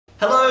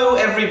Hello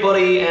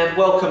everybody and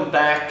welcome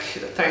back.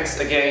 Thanks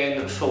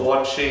again for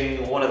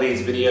watching one of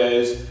these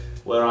videos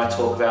where I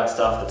talk about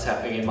stuff that's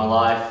happening in my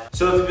life.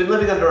 So if you've been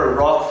living under a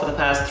rock for the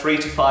past 3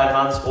 to 5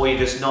 months or you're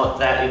just not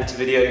that into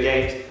video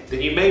games,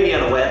 then you may be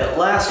unaware that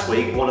last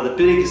week one of the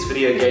biggest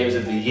video games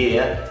of the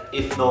year,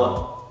 if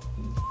not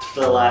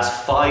for the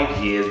last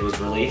 5 years, was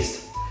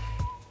released.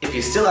 If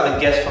you still haven't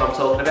guessed what I'm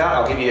talking about,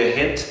 I'll give you a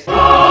hint.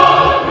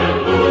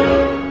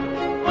 Hallelujah,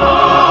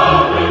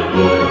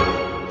 hallelujah,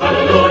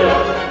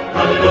 hallelujah.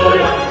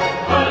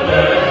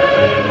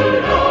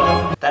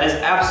 That is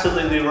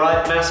absolutely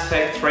right. Mass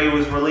Effect 3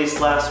 was released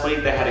last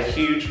week. They had a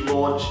huge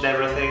launch and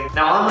everything.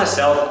 Now I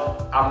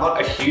myself, I'm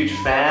not a huge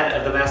fan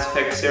of the Mass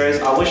Effect series.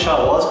 I wish I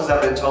was, because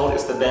I've been told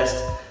it's the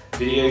best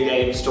video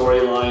game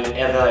storyline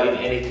ever in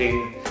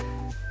anything,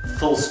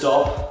 full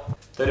stop.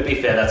 Though to be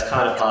fair, that's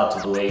kind of hard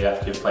to believe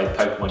after you've played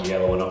Pokemon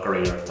Yellow and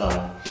Ocarina of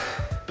Time.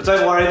 But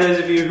don't worry, those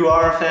of you who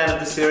are a fan of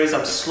the series,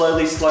 I'm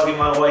slowly slugging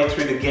my way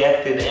through the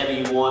Geth in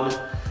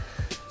ME1.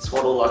 It's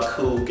what all our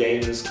cool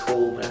gamers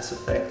call Mass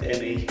Effect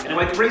ME.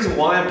 Anyway, the reason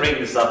why I'm bringing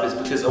this up is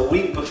because a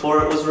week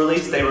before it was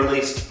released, they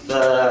released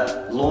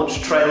the launch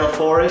trailer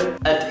for it,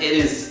 and it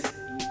is...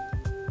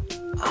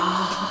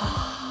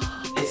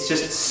 it's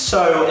just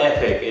so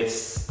epic.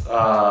 It's...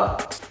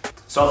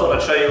 So I thought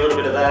I'd show you a little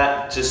bit of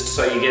that, just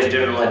so you get a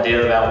general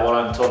idea about what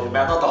I'm talking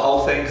about. Not the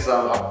whole thing, because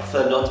I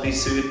prefer not to be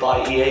sued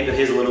by EA, but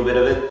here's a little bit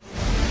of it.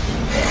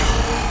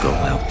 Go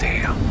out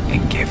there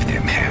and give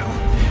them hell.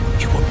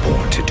 You were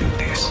born to do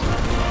this.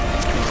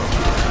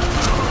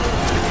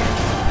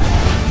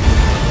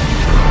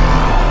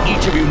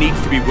 Each of you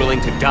needs to be willing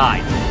to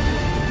die.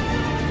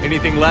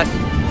 Anything less,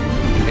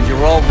 and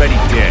you're already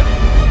dead.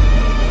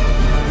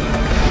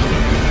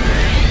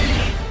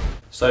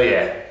 So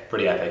yeah,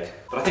 pretty epic.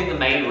 But I think the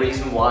main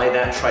reason why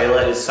that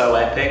trailer is so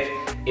epic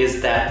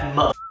is that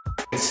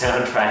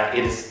soundtrack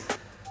is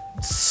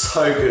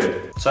so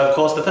good. So of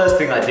course the first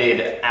thing I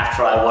did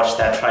after I watched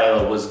that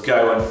trailer was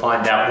go and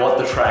find out what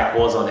the track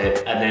was on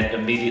it, and then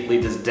immediately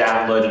just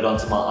download it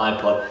onto my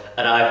iPod,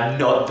 and I've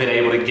not been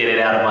able to get it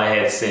out of my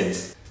head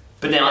since.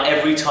 But now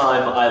every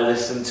time I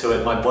listen to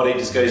it, my body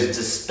just goes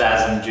into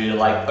spasm due to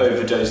like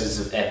overdoses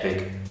of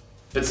epic.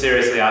 But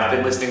seriously, I've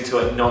been listening to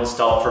it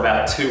non-stop for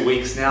about 2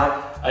 weeks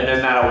now, and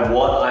no matter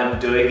what I'm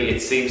doing,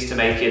 it seems to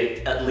make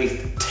it at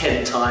least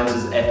 10 times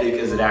as epic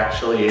as it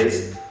actually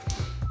is.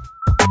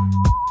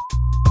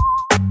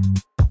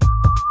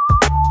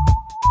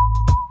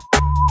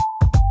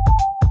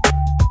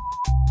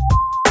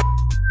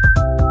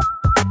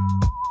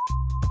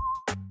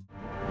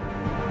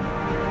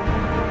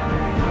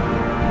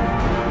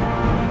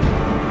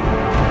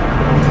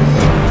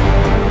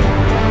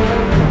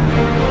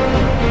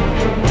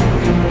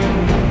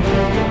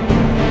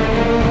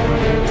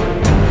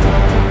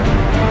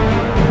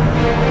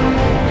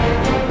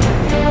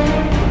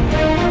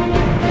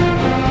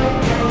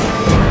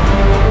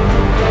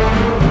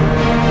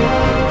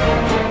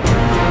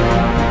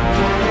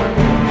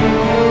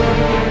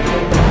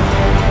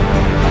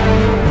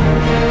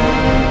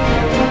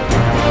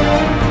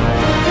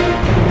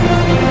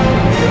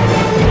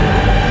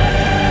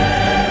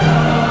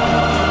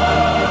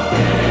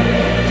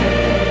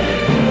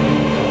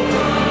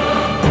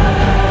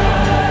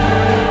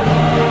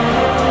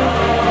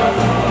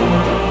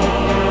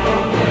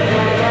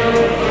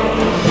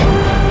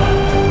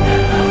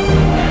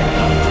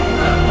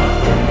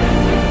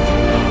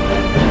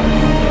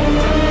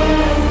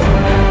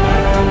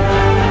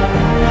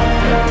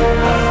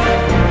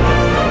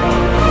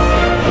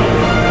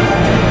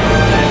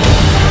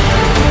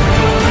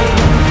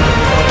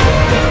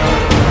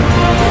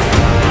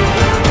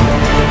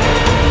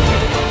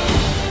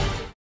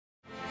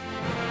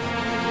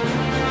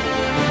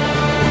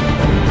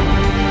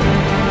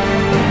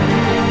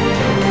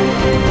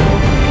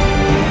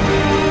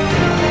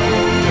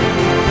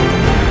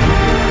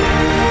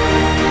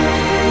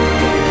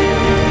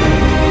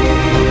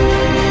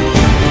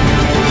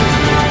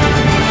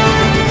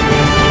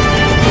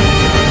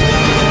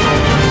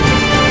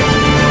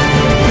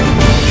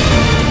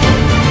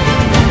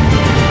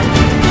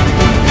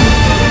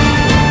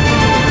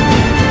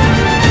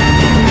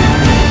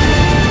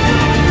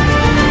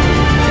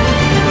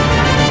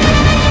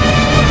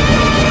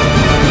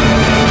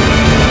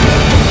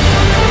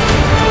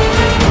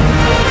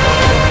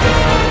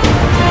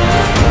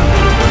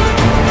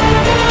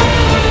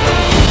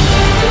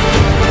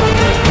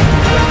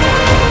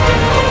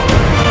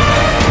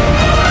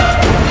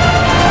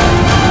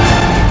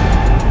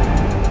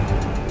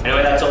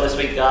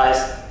 Guys,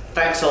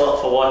 thanks a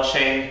lot for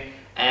watching,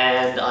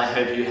 and I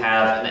hope you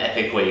have an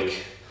epic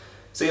week.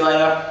 See you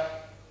later.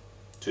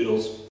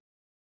 Toodles.